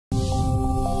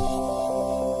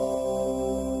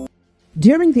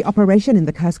During the operation in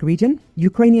the Kursk region,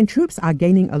 Ukrainian troops are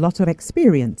gaining a lot of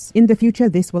experience. In the future,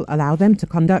 this will allow them to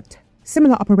conduct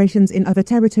similar operations in other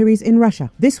territories in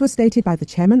Russia. This was stated by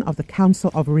the chairman of the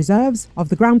Council of Reserves of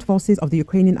the Ground Forces of the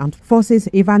Ukrainian Armed Forces,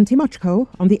 Ivan Timochko,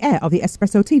 on the air of the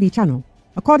Espresso TV channel.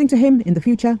 According to him, in the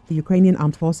future, the Ukrainian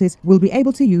Armed Forces will be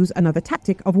able to use another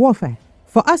tactic of warfare.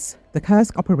 For us, the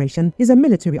Kursk operation is a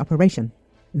military operation,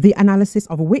 the analysis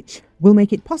of which will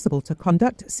make it possible to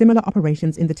conduct similar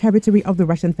operations in the territory of the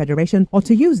Russian Federation or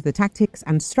to use the tactics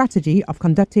and strategy of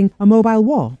conducting a mobile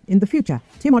war in the future,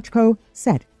 Timochko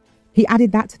said. He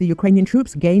added that the Ukrainian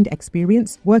troops gained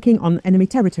experience working on enemy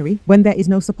territory when there is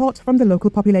no support from the local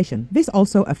population. This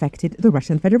also affected the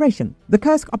Russian Federation. The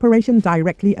Kursk operation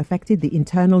directly affected the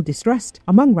internal distrust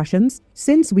among Russians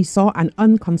since we saw an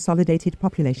unconsolidated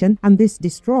population, and this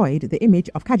destroyed the image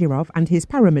of Kadirov and his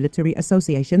paramilitary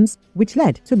associations, which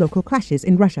led to local clashes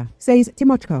in Russia, says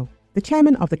Timochko. The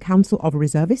chairman of the Council of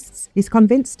Reservists is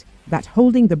convinced that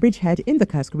holding the bridgehead in the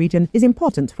Kursk region is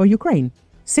important for Ukraine.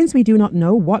 Since we do not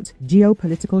know what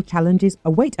geopolitical challenges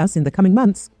await us in the coming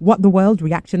months, what the world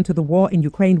reaction to the war in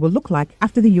Ukraine will look like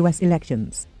after the US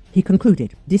elections, he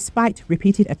concluded. Despite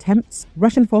repeated attempts,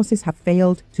 Russian forces have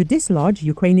failed to dislodge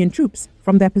Ukrainian troops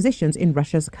from their positions in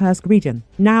Russia's Kursk region.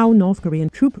 Now North Korean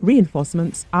troop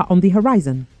reinforcements are on the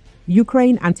horizon.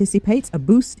 Ukraine anticipates a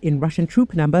boost in Russian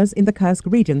troop numbers in the Kursk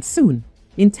region soon.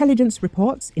 Intelligence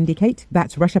reports indicate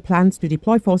that Russia plans to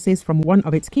deploy forces from one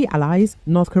of its key allies,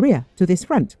 North Korea, to this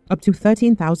front. Up to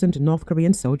 13,000 North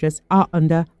Korean soldiers are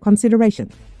under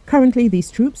consideration. Currently,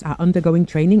 these troops are undergoing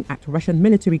training at Russian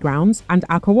military grounds and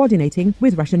are coordinating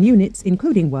with Russian units,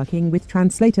 including working with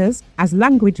translators, as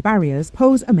language barriers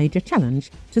pose a major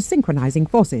challenge to synchronizing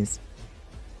forces.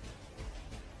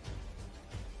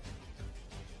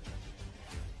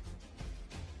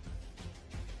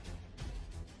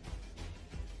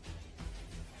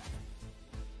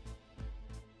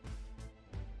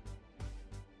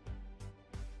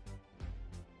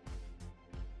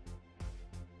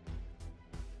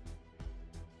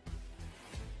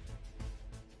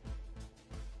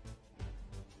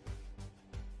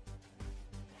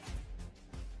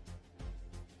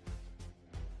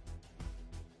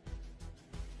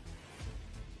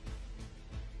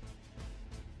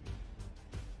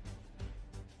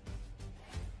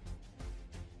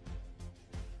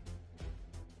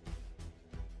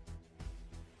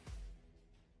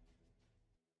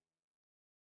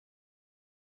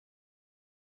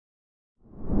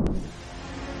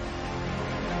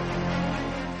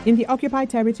 In the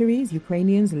occupied territories,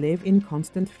 Ukrainians live in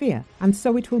constant fear, and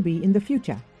so it will be in the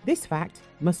future. This fact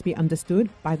must be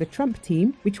understood by the Trump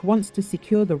team, which wants to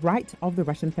secure the right of the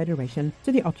Russian Federation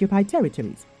to the occupied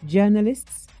territories.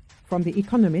 Journalists from The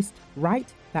Economist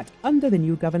write that under the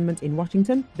new government in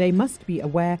Washington, they must be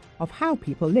aware of how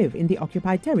people live in the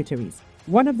occupied territories.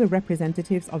 One of the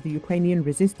representatives of the Ukrainian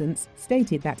resistance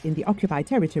stated that in the occupied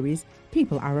territories,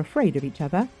 people are afraid of each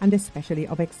other and especially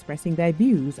of expressing their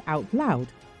views out loud.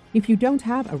 If you don't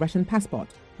have a Russian passport,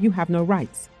 you have no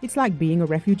rights. It's like being a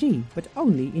refugee, but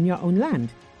only in your own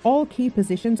land. All key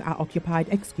positions are occupied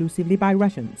exclusively by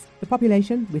Russians. The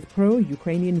population with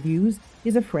pro-Ukrainian views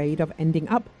is afraid of ending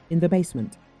up in the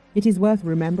basement. It is worth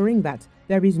remembering that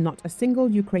there is not a single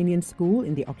Ukrainian school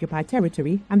in the occupied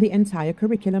territory, and the entire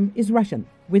curriculum is Russian.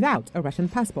 Without a Russian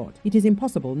passport, it is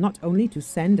impossible not only to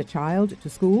send a child to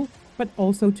school, but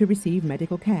also to receive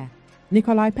medical care.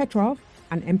 Nikolai Petrov,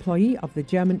 an employee of the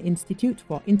German Institute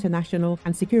for International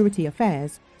and Security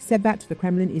Affairs, said that the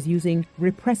Kremlin is using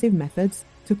repressive methods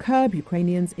to curb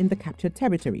Ukrainians in the captured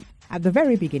territory. At the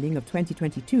very beginning of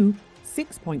 2022,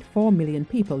 6.4 million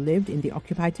people lived in the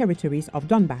occupied territories of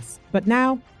Donbass, but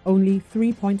now only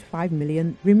 3.5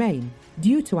 million remain.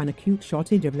 Due to an acute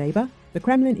shortage of labor, the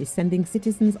Kremlin is sending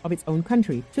citizens of its own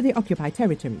country to the occupied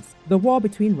territories. The war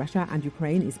between Russia and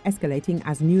Ukraine is escalating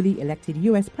as newly elected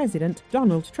US President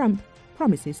Donald Trump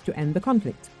promises to end the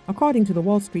conflict. According to the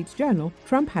Wall Street Journal,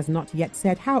 Trump has not yet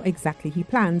said how exactly he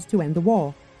plans to end the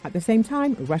war. At the same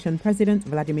time, Russian President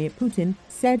Vladimir Putin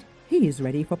said he is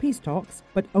ready for peace talks,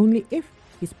 but only if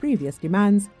his previous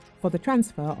demands for the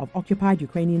transfer of occupied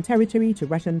Ukrainian territory to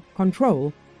Russian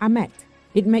control are met.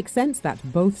 It makes sense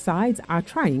that both sides are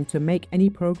trying to make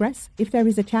any progress if there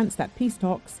is a chance that peace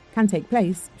talks can take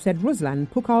place, said Ruslan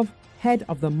Pukov, head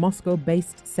of the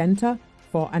Moscow-based Center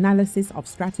for Analysis of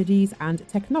Strategies and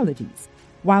Technologies.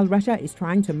 While Russia is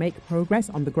trying to make progress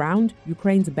on the ground,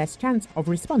 Ukraine's best chance of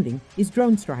responding is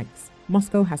drone strikes.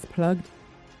 Moscow has plugged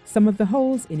some of the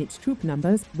holes in its troop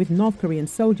numbers with North Korean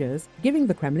soldiers, giving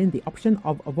the Kremlin the option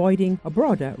of avoiding a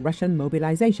broader Russian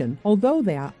mobilization, although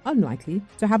they are unlikely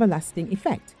to have a lasting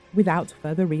effect. without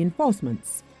further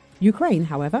reinforcements. Ukraine,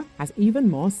 however, has even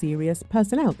more serious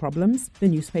personnel problems, the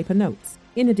newspaper notes.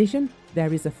 In addition,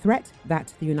 there is a threat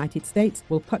that the United States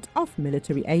will cut off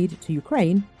military aid to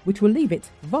Ukraine, which will leave it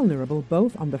vulnerable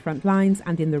both on the front lines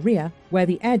and in the rear, where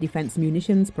the air defense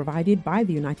munitions provided by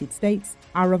the United States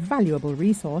are a valuable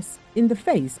resource in the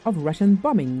face of Russian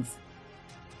bombings.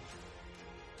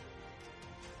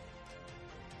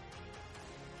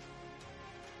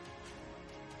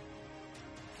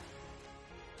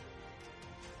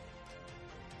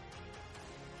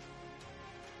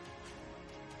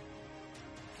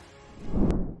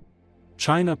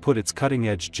 China put its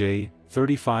cutting-edge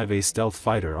J-35A stealth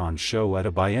fighter on show at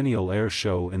a biennial air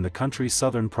show in the country's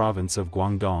southern province of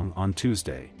Guangdong on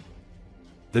Tuesday.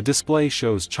 The display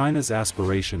shows China's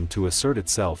aspiration to assert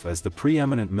itself as the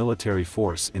preeminent military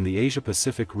force in the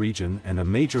Asia-Pacific region and a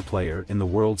major player in the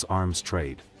world's arms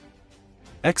trade.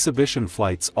 Exhibition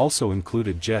flights also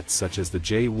included jets such as the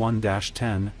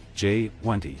J-1-10,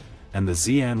 J-20, and the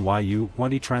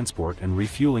ZN-YU-20 transport and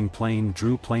refueling plane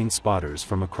drew plane spotters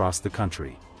from across the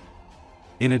country.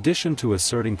 In addition to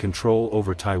asserting control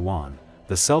over Taiwan,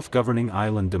 the self-governing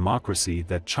island democracy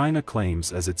that China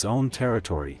claims as its own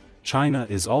territory, China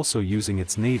is also using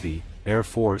its Navy, Air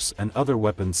Force and other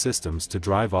weapons systems to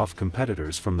drive off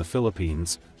competitors from the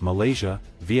Philippines, Malaysia,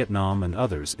 Vietnam and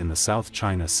others in the South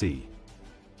China Sea.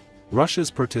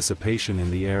 Russia's participation in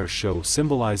the air show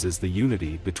symbolizes the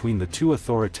unity between the two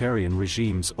authoritarian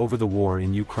regimes over the war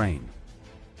in Ukraine.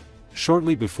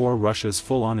 Shortly before Russia's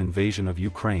full-on invasion of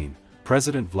Ukraine,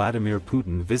 President Vladimir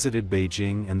Putin visited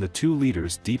Beijing and the two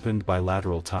leaders deepened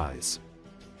bilateral ties.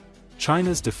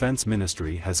 China's defense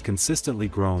ministry has consistently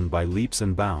grown by leaps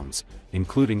and bounds,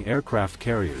 including aircraft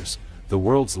carriers, the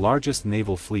world's largest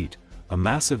naval fleet, a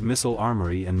massive missile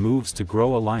armory and moves to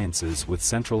grow alliances with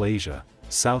Central Asia,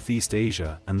 Southeast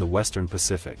Asia and the Western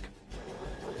Pacific.